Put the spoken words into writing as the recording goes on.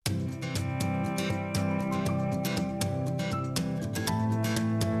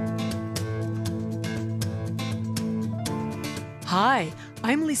Hi,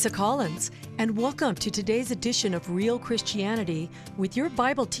 I'm Lisa Collins, and welcome to today's edition of Real Christianity with your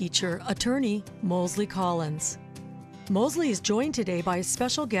Bible teacher, attorney Moseley Collins. Moseley is joined today by a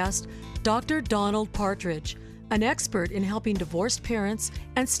special guest, Dr. Donald Partridge, an expert in helping divorced parents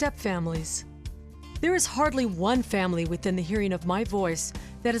and stepfamilies. There is hardly one family within the hearing of my voice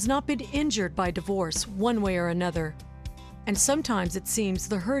that has not been injured by divorce one way or another. And sometimes it seems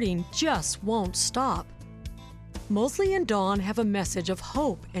the hurting just won't stop. Moseley and Dawn have a message of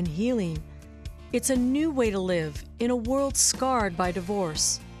hope and healing. It's a new way to live in a world scarred by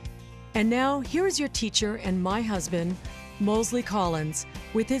divorce. And now, here is your teacher and my husband, Moseley Collins,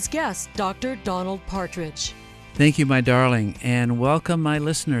 with his guest, Dr. Donald Partridge. Thank you, my darling, and welcome my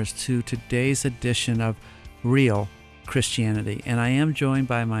listeners to today's edition of Real Christianity. And I am joined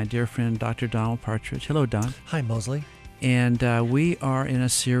by my dear friend, Dr. Donald Partridge. Hello, Don. Hi, Moseley. And we are in a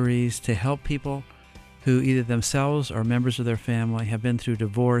series to help people who either themselves or members of their family have been through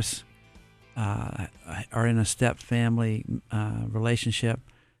divorce, are in a step-family relationship,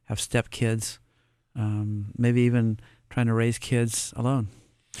 have step-kids, maybe even trying to raise kids alone.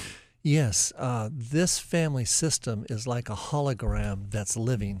 Yes, this family system is like a hologram that's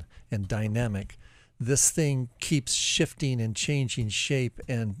living and dynamic. This thing keeps shifting and changing shape,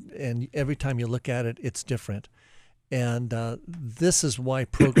 and every time you look at it, it's different. And this is why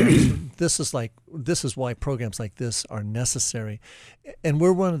programs this is why programs like this are necessary. And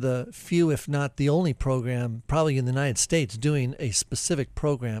we're one of the few, if not the only program, probably in the United States, doing a specific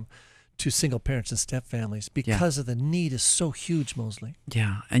program to single parents and step families because of the need is so huge, Moseley.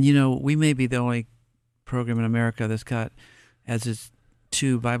 Yeah, and you know, we may be the only program in America that's got as its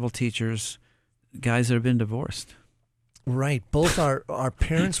two Bible teachers, guys that have been divorced. Right. Both our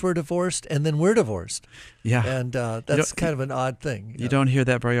parents were divorced, and then we're divorced. Yeah. And that's kind of an odd thing. You don't hear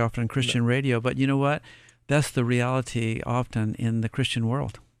that very often in Christian radio, but you know what? That's the reality often in the Christian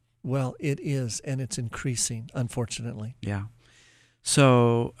world. Well, it is, and it's increasing, unfortunately. Yeah.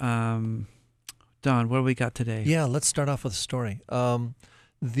 So, Don, what do we got today? Yeah, let's start off with a story.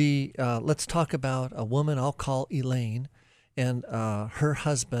 Let's talk about a woman I'll call Elaine, and her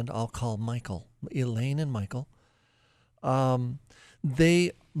husband I'll call Michael. Elaine and Michael.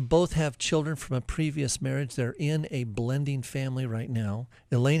 They both have children from a previous marriage. They're in a blending family right now.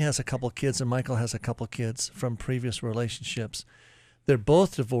 Elaine has a couple kids and Michael has a couple kids from previous relationships. They're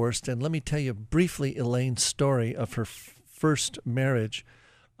both divorced, and let me tell you briefly Elaine's story of her first marriage.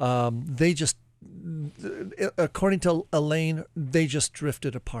 According to Elaine, they just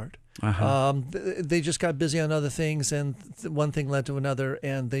drifted apart. Uh-huh. They just got busy on other things, and one thing led to another,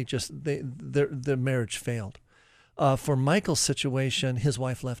 and their marriage failed. For Michael's situation, his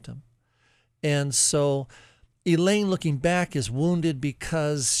wife left him. And so Elaine, looking back, is wounded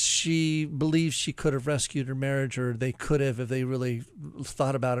because she believes she could have rescued her marriage, or they could have if they really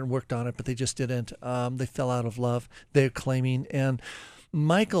thought about it and worked on it, but they just didn't. They fell out of love, they're claiming. And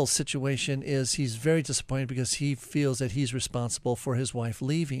Michael's situation is he's very disappointed because he feels that he's responsible for his wife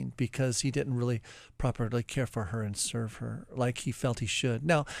leaving because he didn't really properly care for her and serve her like he felt he should.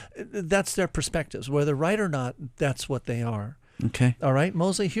 Now, that's their perspectives. Whether right or not, that's what they are. Okay. All right,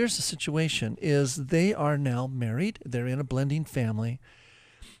 Moseley, here's the situation is they are now married. They're in a blending family.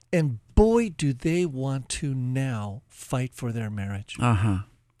 And boy, do they want to now fight for their marriage. Uh-huh.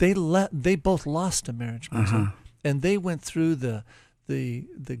 They both lost a marriage, Moseley. Uh-huh. And they went through the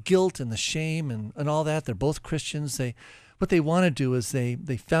guilt and the shame and all that. They're both Christians. What they want to do is they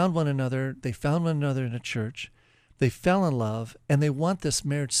found one another. They found one another in a church. They fell in love, and they want this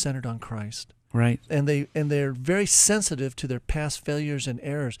marriage centered on Christ. Right. And they're very sensitive to their past failures and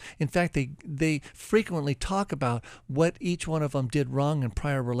errors. In fact, they frequently talk about what each one of them did wrong in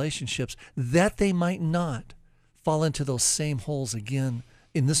prior relationships, that they might not fall into those same holes again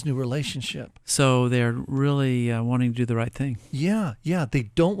in this new relationship. So they're really wanting to do the right thing. Yeah. They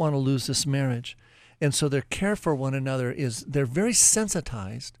don't want to lose this marriage. And so their care for one another they're very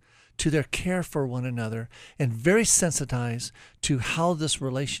sensitized to their care for one another and very sensitized to how this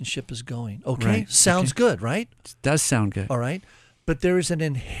relationship is going. Okay? Right. Sounds good, right? It does sound good. All right. But there is an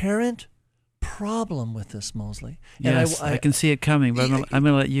inherent problem with this, Moseley. And yes, I can see it coming, but I'm going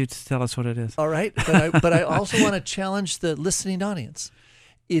to let you tell us what it is. All right. But I also want to challenge the listening audience.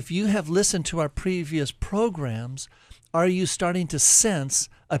 If you have listened to our previous programs, are you starting to sense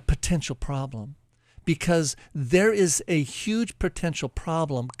a potential problem? Because there is a huge potential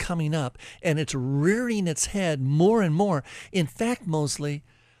problem coming up, and it's rearing its head more and more. In fact, Moseley,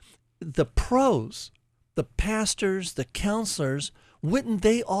 the pros, the pastors, the counselors, wouldn't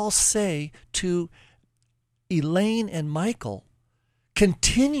they all say to Elaine and Michael,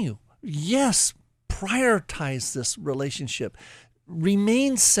 continue, yes, prioritize this relationship.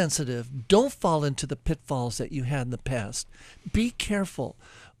 Remain sensitive. Don't fall into the pitfalls that you had in the past. Be careful.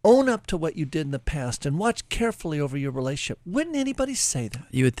 Own up to what you did in the past and watch carefully over your relationship. Wouldn't anybody say that?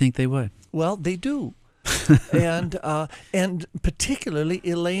 You would think they would. Well, they do. and particularly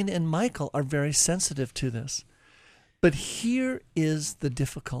Elaine and Michael are very sensitive to this. But here is the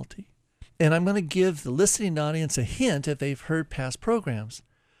difficulty. And I'm going to give the listening audience a hint if they've heard past programs.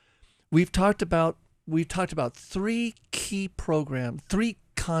 We've talked about three key three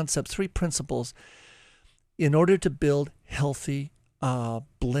concepts, three principles in order to build healthy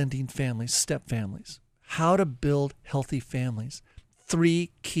blending families, step families. How to build healthy families.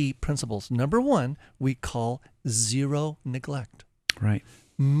 Three key principles. Number one, we call zero neglect. Right.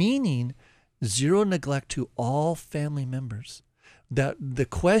 Meaning zero neglect to all family members. That the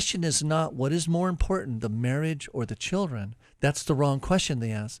question is not what is more important, the marriage or the children. That's the wrong question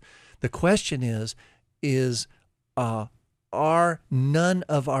they ask. The question is are none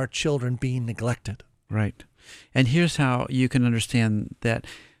of our children being neglected? Right. And here's how you can understand that,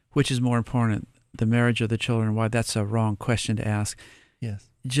 which is more important, the marriage or the children, why that's a wrong question to ask. Yes.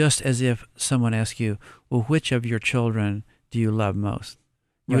 Just as if someone asked you, well, which of your children do you love most?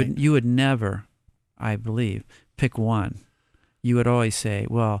 You would never, I believe, pick one. You would always say,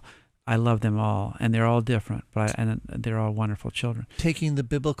 well, I love them all, and they're all different, and they're all wonderful children. Taking the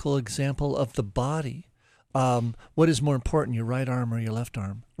biblical example of the body, what is more important, your right arm or your left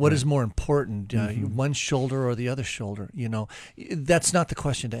arm? What is more important, one shoulder or the other shoulder? That's not the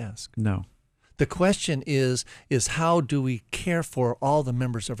question to ask. No. The question is how do we care for all the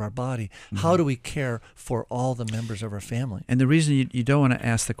members of our body? How do we care for all the members of our family? And the reason you don't want to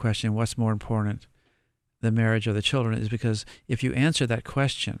ask the question, what's more important, the marriage or the children, is because if you answer that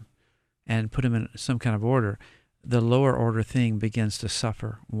question and put them in some kind of order, the lower order thing begins to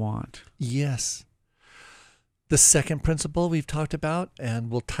suffer want. Yes. The second principle we've talked about, and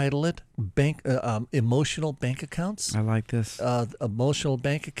we'll title it emotional bank accounts. I like this. Emotional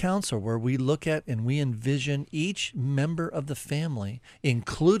bank accounts are where we look at and we envision each member of the family,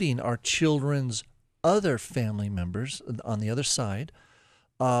 including our children's other family members on the other side.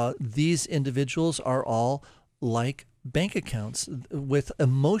 These individuals are all like bank accounts with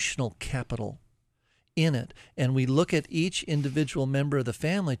emotional capital in it. And we look at each individual member of the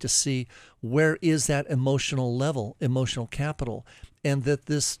family to see where is that emotional level, emotional capital, and that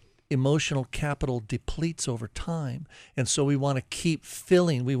this emotional capital depletes over time. And so we want to keep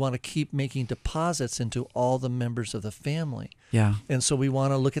filling, we want to keep making deposits into all the members of the family. Yeah. And so we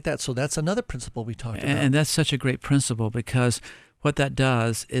want to look at that. So that's another principle we talked about. And that's such a great principle, because what that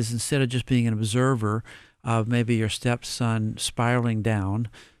does is, instead of just being an observer of maybe your stepson spiraling down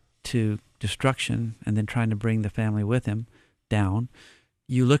to destruction and then trying to bring the family with him down,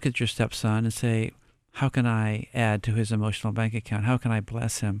 you look at your stepson and say, how can I add to his emotional bank account? How can I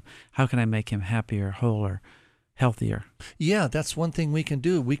bless him? How can I make him happier, wholer, healthier? Yeah, that's one thing we can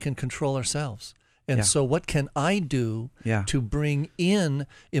do. We can control ourselves. And so what can I do to bring in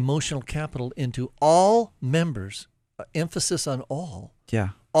emotional capital into all members, emphasis on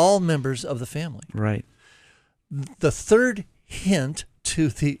all members of the family? Right. The third hint to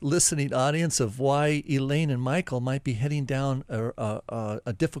the listening audience of why Elaine and Michael might be heading down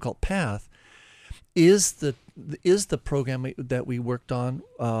a difficult path is the program that we worked on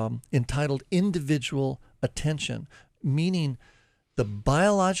entitled Individual Attention, meaning the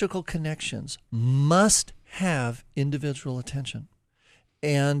biological connections must have individual attention.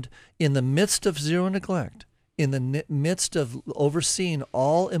 And in the midst of zero neglect, in the midst of overseeing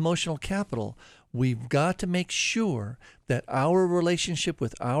all emotional capital, we've got to make sure that our relationship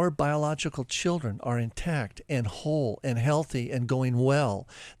with our biological children are intact and whole and healthy and going well.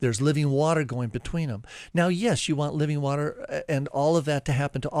 There's living water going between them. Now, yes, you want living water and all of that to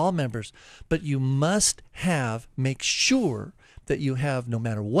happen to all members, but you must make sure that you have, no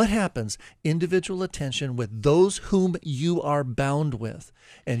matter what happens, individual attention with those whom you are bound with.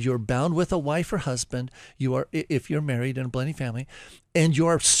 And you're bound with a wife or husband, you are, if you're married in a blended family, and you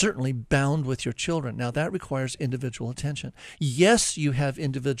are certainly bound with your children. Now, that requires individual attention. Your you have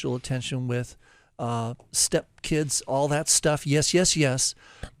individual attention with step kids, all that stuff. Yes.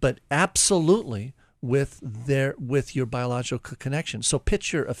 But absolutely with your biological connection. So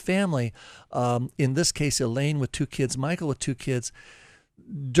picture a family, in this case, Elaine with 2 kids, Michael with 2 kids.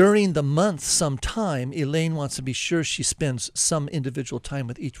 During the month, sometime, Elaine wants to be sure she spends some individual time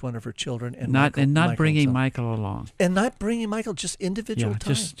with each one of her children, and not bringing Michael along, and not bringing Michael, just individual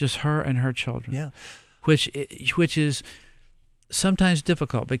time, just her and her children. Yeah, which is sometimes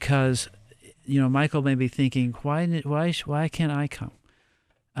difficult, because Michael may be thinking, why can't I come?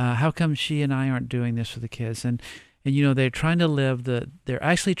 How come she and I aren't doing this for the kids? And they're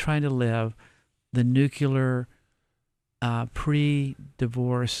actually trying to live the nuclear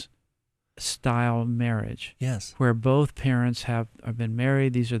pre-divorce style marriage. Yes. Where both parents have been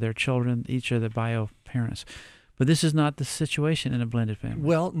married. These are their children. Each are the bio parents. But this is not the situation in a blended family.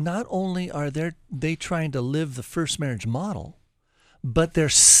 Well, not only are they trying to live the first marriage model, but they're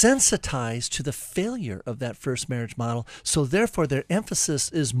sensitized to the failure of that first marriage model. So therefore, their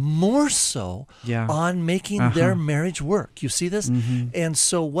emphasis is more so on making their marriage work. You see this? Mm-hmm. And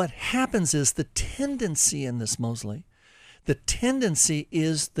so what happens is the tendency in this, Moseley, the tendency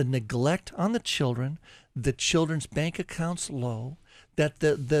is the neglect on the children's bank accounts low, that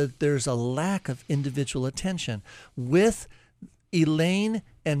there's a lack of individual attention with Elaine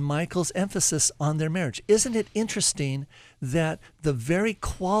and Michael's emphasis on their marriage. Isn't it interesting that the very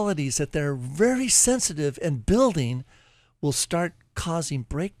qualities that they're very sensitive and building will start causing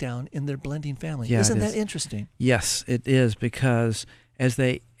breakdown in their blending family? Yeah, Isn't that interesting? Yes, it is, because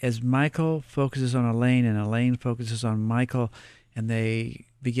as Michael focuses on Elaine and Elaine focuses on Michael, and they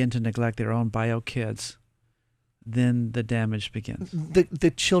begin to neglect their own bio kids, then the damage begins.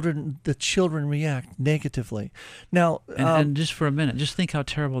 The children react negatively. Now, and just for a minute, just think how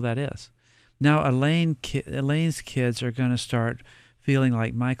terrible that is. Now Elaine's kids are going to start feeling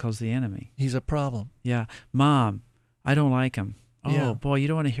like Michael's the enemy. He's a problem. Yeah, Mom, I don't like him. Oh Yeah. Boy, you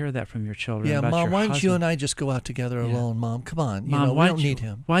don't want to hear that from your children. Yeah, about Mom, your why don't you husband. and I just go out together alone, Mom? Come on, Mom, we don't need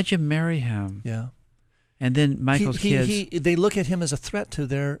him. Why'd you marry him? Yeah. And then Michael's kids. They look at him as a threat to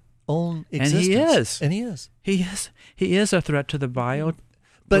their own existence. And he is. He is a threat to the bio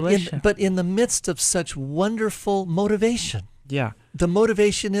relationship. But in the midst of such wonderful motivation. Yeah. The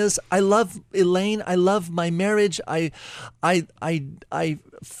motivation is, I love Elaine. I love my marriage. I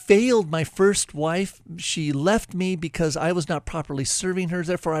failed my first wife. She left me because I was not properly serving her.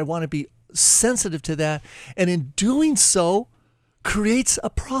 Therefore, I want to be sensitive to that. And in doing so, creates a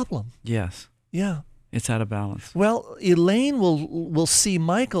problem. Yes. Yeah. It's out of balance. Well, Elaine will see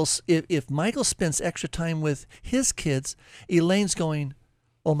Michael's, if Michael spends extra time with his kids, Elaine's going,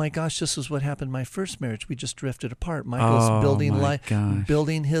 oh my gosh, this is what happened in my first marriage. We just drifted apart. Michael's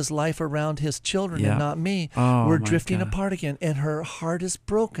building his life around his children and not me. We're drifting apart again. And her heart is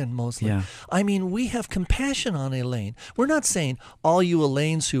broken, Moseley. Yeah. I mean, we have compassion on Elaine. We're not saying all you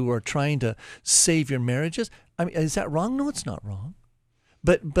Elaines who are trying to save your marriages. I mean, is that wrong? No, it's not wrong.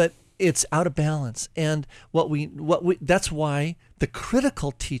 But it's out of balance. And that's why the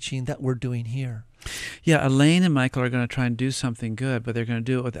critical teaching that we're doing here. Yeah, Elaine and Michael are going to try and do something good, but they're going to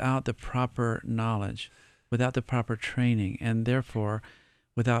do it without the proper knowledge, without the proper training, and therefore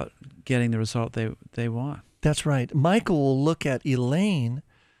without getting the result they want. That's right. Michael will look at Elaine.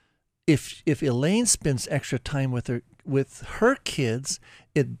 If Elaine spends extra time with her kids,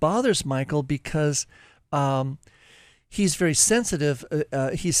 it bothers Michael because he's very sensitive.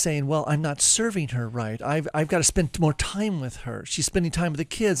 He's saying, well, I'm not serving her right. I've got to spend more time with her. She's spending time with the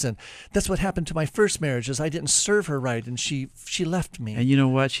kids. And that's what happened to my first marriage, is I didn't serve her right. And she left me. And you know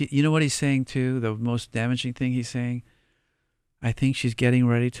what? You know what he's saying too? The most damaging thing he's saying? I think she's getting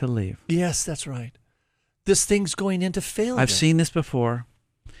ready to leave. Yes, that's right. This thing's going into failure. I've seen this before.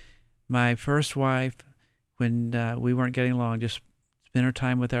 My first wife, when we weren't getting along, just spent her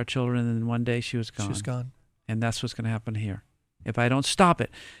time with our children. And then one day she was gone. She was gone. And that's what's going to happen here. If I don't stop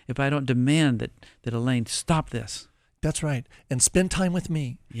it, if I don't demand that Elaine stop this. That's right. And spend time with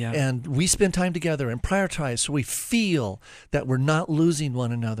me. Yeah. And we spend time together and prioritize so we feel that we're not losing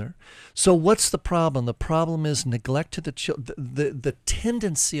one another. So what's the problem? The problem is neglect to the children. The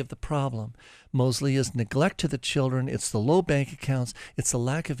tendency of the problem, Moseley, is neglect to the children. It's the low bank accounts. It's the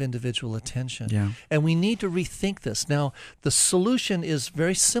lack of individual attention. Yeah. And we need to rethink this. Now, the solution is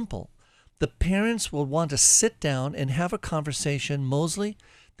very simple. The parents will want to sit down and have a conversation. Moseley,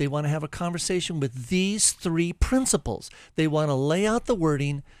 they want to have a conversation with these three principles. They want to lay out the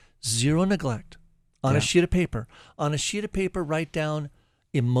wording, zero neglect, on a sheet of paper. On a sheet of paper, write down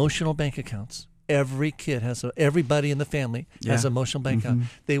emotional bank accounts. Everybody in the family has an emotional bank account.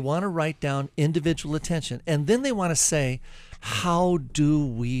 They want to write down individual attention. And then they want to say, how do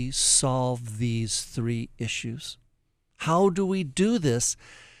we solve these three issues? How do we do this?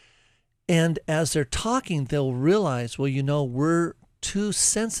 And as they're talking, they'll realize, well, we're too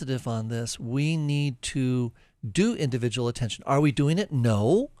sensitive on this. We need to do individual attention. Are we doing it?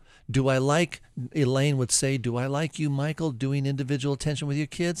 No. Elaine would say, do I like you, Michael, doing individual attention with your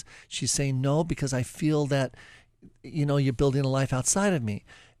kids? She's saying no, because I feel that, you're building a life outside of me.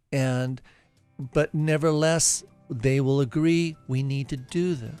 But nevertheless, they will agree we need to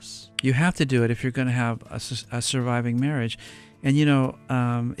do this. You have to do it if you're going to have a surviving marriage.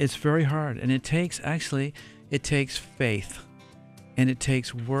 And it's very hard, and it takes faith, and it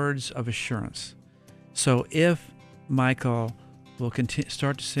takes words of assurance. So if Michael will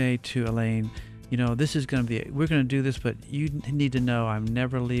start to say to Elaine, this is going to be, we're going to do this, but you need to know I'm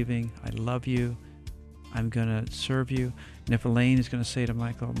never leaving. I love you. I'm going to serve you. And if Elaine is going to say to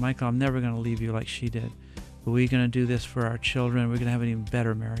Michael, I'm never going to leave you like she did, but we're going to do this for our children. We're going to have an even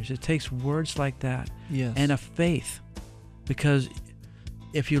better marriage. It takes words like that, yes, and a faith, because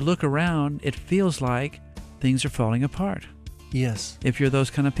if you look around, it feels like things are falling apart. Yes. If you're those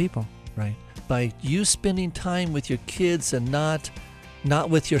kind of people. Right. By you spending time with your kids and not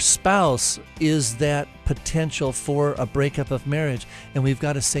with your spouse is that potential for a breakup of marriage. And we've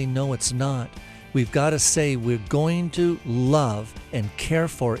got to say, no, it's not. We've got to say we're going to love and care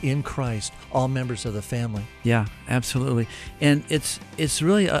for in Christ all members of the family. Yeah, absolutely. And it's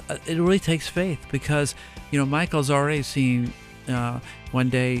really it really takes faith, because Michael's already seen one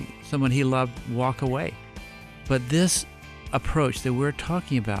day someone he loved walk away. But this approach that we're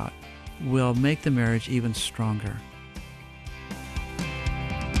talking about will make the marriage even stronger.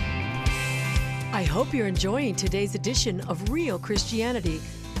 I hope you're enjoying today's edition of Real Christianity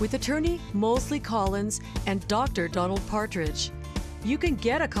with attorney Moseley Collins and Dr. Donald Partridge. You can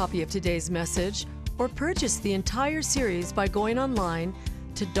get a copy of today's message or purchase the entire series by going online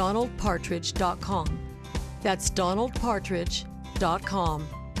to donaldpartridge.com. That's donaldpartridge.com.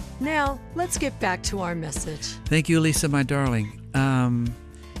 Now, let's get back to our message. Thank you, Lisa, my darling.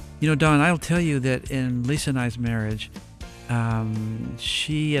 Don, I'll tell you that in Lisa and I's marriage,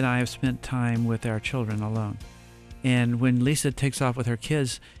 she and I have spent time with our children alone. And when Lisa takes off with her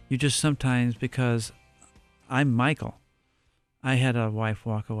kids, you just sometimes, because I'm Michael, I had a wife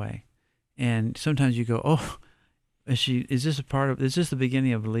walk away. And sometimes you go, oh, is this the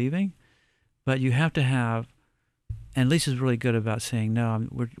beginning of leaving? But you have to have, and Lisa's really good about saying, no,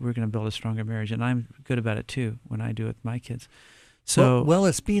 we're going to build a stronger marriage. And I'm good about it too when I do it with my kids. So well,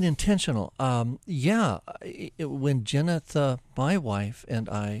 it's being intentional. When Jenna, my wife, and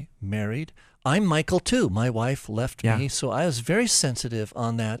I married, I'm Michael too. My wife left me, so I was very sensitive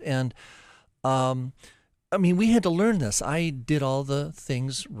on that. And we had to learn this. I did all the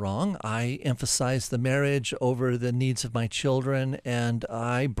things wrong. I emphasized the marriage over the needs of my children, and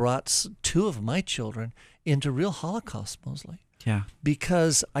I brought two of my children into real Holocaust, Moseley. Yeah.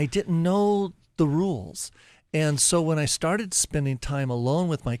 Because I didn't know the rules. And so when I started spending time alone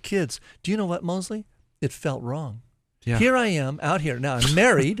with my kids, do you know what, Moseley? It felt wrong. Yeah. Here I am out here. Now I'm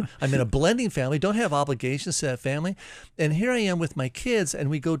married. I'm in a blending family. Don't have obligations to that family. And here I am with my kids, and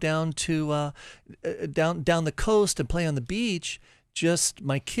we go down to down the coast and play on the beach, just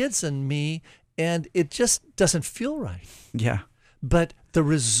my kids and me, and it just doesn't feel right. Yeah. But the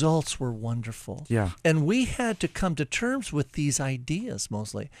results were wonderful. Yeah. And we had to come to terms with these ideas,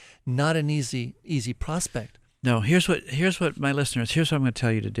 Moseley. Not an easy prospect. No, here's what my listeners, here's what I'm going to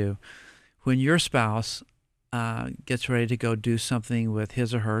tell you to do. When your spouse gets ready to go do something with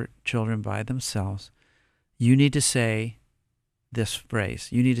his or her children by themselves, you need to say this phrase.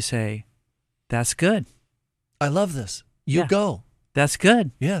 You need to say, that's good. I love this. You go. That's good.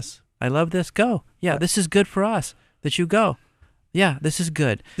 Yes. I love this. Go. Yeah, this is good for us that you go. Yeah, this is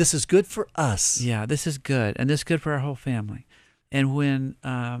good. This is good for us. Yeah, this is good. And this is good for our whole family. And when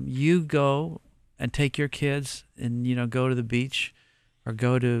you go and take your kids and, go to the beach or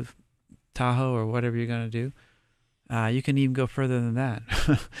go to Tahoe or whatever you're going to do, you can even go further than that.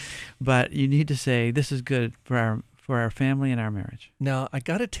 But you need to say, this is good for our family and our marriage. Now, I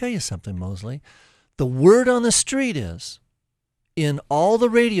got to tell you something, Moseley. The word on the street is, in all the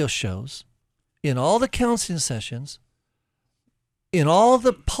radio shows, in all the counseling sessions, in all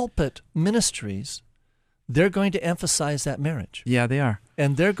the pulpit ministries, they're going to emphasize that marriage. Yeah, they are.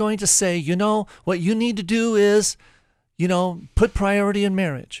 And they're going to say, what you need to do is, put priority in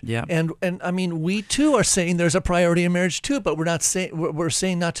marriage. Yeah. And we too are saying there's a priority in marriage too, but we're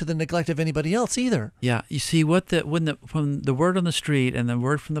saying not to the neglect of anybody else either. Yeah. You see, from the word on the street and the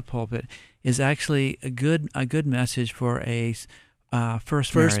word from the pulpit is actually a good message for a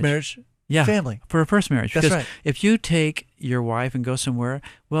first marriage. Yeah, family. For a first marriage. That's because right. If you take your wife and go somewhere,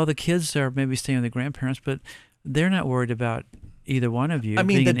 well, the kids are maybe staying with the grandparents, but they're not worried about either one of you.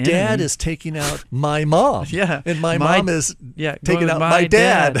 The dad is taking out my mom. Yeah. And my mom is taking out my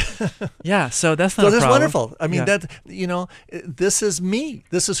dad. Yeah, so that's not a that's problem. Wonderful. This is me.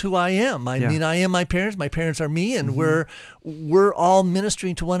 This is who I am. I am my parents. My parents are me, and we're all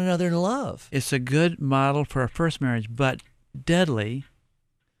ministering to one another in love. It's a good model for a first marriage, but deadly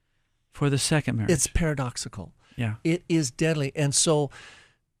for the second marriage. It's paradoxical. Yeah. It is deadly. And so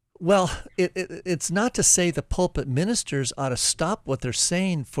Well, it's not to say the pulpit ministers ought to stop what they're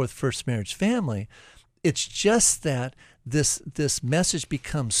saying for the first marriage family. It's just that this message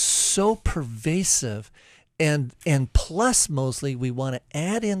becomes so pervasive, and plus, Moseley, we want to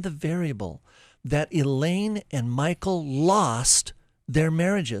add in the variable that Elaine and Michael lost their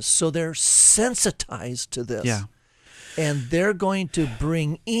marriages, so they're sensitized to this. Yeah. And they're going to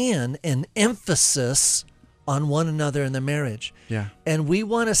bring in an emphasis on one another in the marriage. Yeah. And we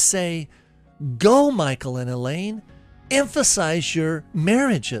want to say, go, Michael and Elaine, emphasize your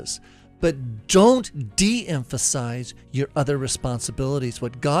marriages, but don't de-emphasize your other responsibilities.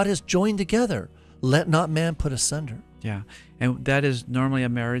 What God has joined together, let not man put asunder. Yeah, and that is normally a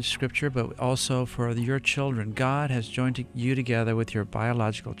marriage scripture, but also for your children. God has joined you together with your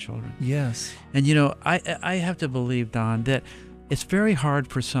biological children. Yes. And I have to believe, Don, that it's very hard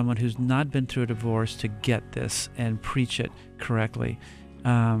for someone who's not been through a divorce to get this and preach it correctly.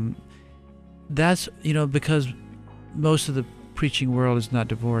 That's, because most of the preaching world is not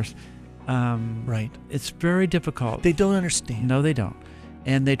divorced. Right. It's very difficult. They don't understand. No, they don't.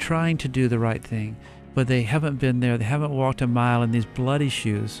 And they're trying to do the right thing, but they haven't been there. They haven't walked a mile in these bloody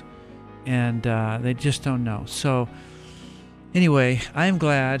shoes, and they just don't know. So anyway, I'm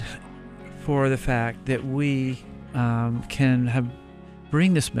glad for the fact that we can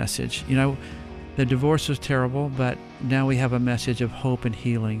bring this message. The divorce was terrible, but now we have a message of hope and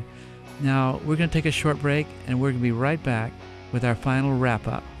healing. Now, we're going to take a short break, and we're going to be right back with our final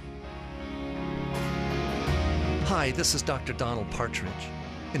wrap-up. Hi, this is Dr. Donald Partridge.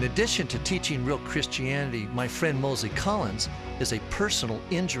 In addition to teaching real Christianity, my friend Moseley Collins is a personal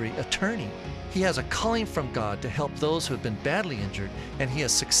injury attorney. He has a calling from God to help those who have been badly injured, and he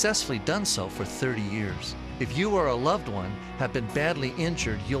has successfully done so for 30 years. If you or a loved one have been badly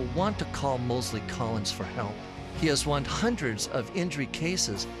injured, you'll want to call Moseley Collins for help. He has won hundreds of injury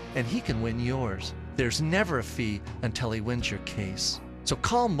cases, and he can win yours. There's never a fee until he wins your case. So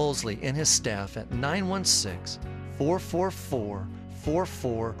call Moseley and his staff at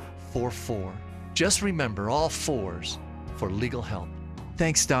 916-444-4444. Just remember all fours for legal help.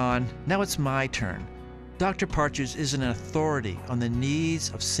 Thanks, Don. Now it's my turn. Dr. Partridge is an authority on the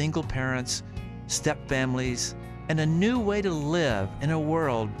needs of single parents, step families, and a new way to live in a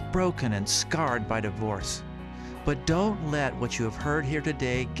world broken and scarred by divorce. But don't let what you have heard here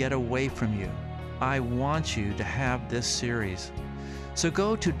today get away from you. I want you to have this series. So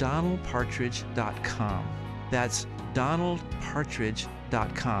go to donaldpartridge.com. That's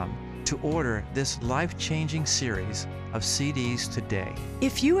donaldpartridge.com to order this life-changing series of CDs today.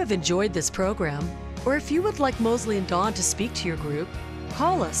 If you have enjoyed this program, or if you would like Moseley and Dawn to speak to your group,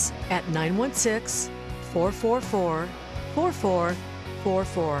 call us at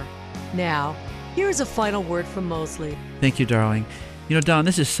 916-444-4444. Now, here's a final word from Moseley. Thank you, darling. Don,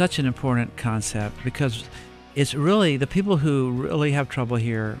 this is such an important concept because it's really the people who really have trouble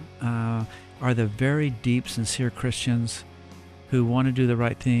here are the very deep, sincere Christians who want to do the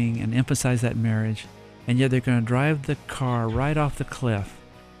right thing and emphasize that marriage, and yet they're going to drive the car right off the cliff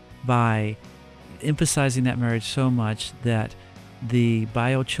by emphasizing that marriage so much that the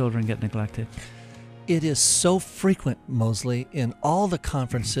bio children get neglected. It is so frequent, Moseley, in all the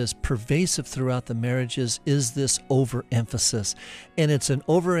conferences, pervasive throughout the marriages, is this overemphasis. And it's an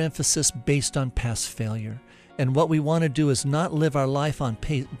overemphasis based on past failure. And what we want to do is not live our life on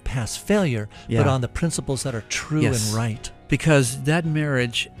past failure, but on the principles that are true and right. Because that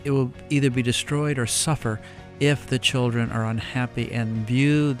marriage, it will either be destroyed or suffer if the children are unhappy and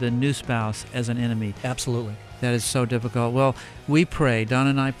view the new spouse as an enemy. Absolutely. That is so difficult. Well, we pray, Don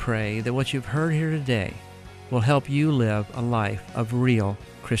and I pray, that what you've heard here today will help you live a life of real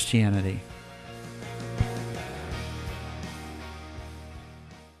Christianity.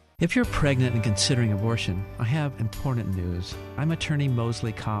 If you're pregnant and considering abortion, I have important news. I'm attorney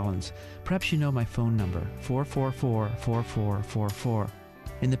Moseley Collins. Perhaps you know my phone number, 444-4444.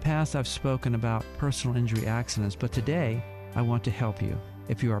 In the past, I've spoken about personal injury accidents, but today, I want to help you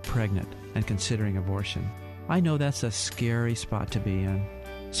if you are pregnant and considering abortion. I know that's a scary spot to be in.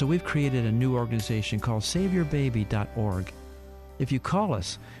 So we've created a new organization called SaveYourBaby.org. If you call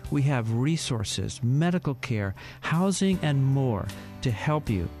us, we have resources, medical care, housing, and more to help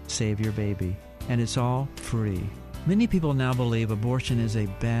you save your baby. And it's all free. Many people now believe abortion is a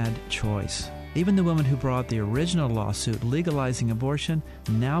bad choice. Even the woman who brought the original lawsuit legalizing abortion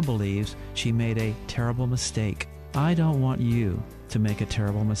now believes she made a terrible mistake. I don't want you to make a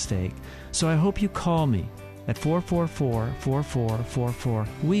terrible mistake. So I hope you call me at 444-4444.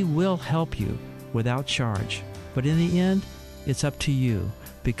 We will help you without charge. But in the end, it's up to you,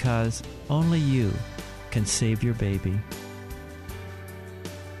 because only you can save your baby.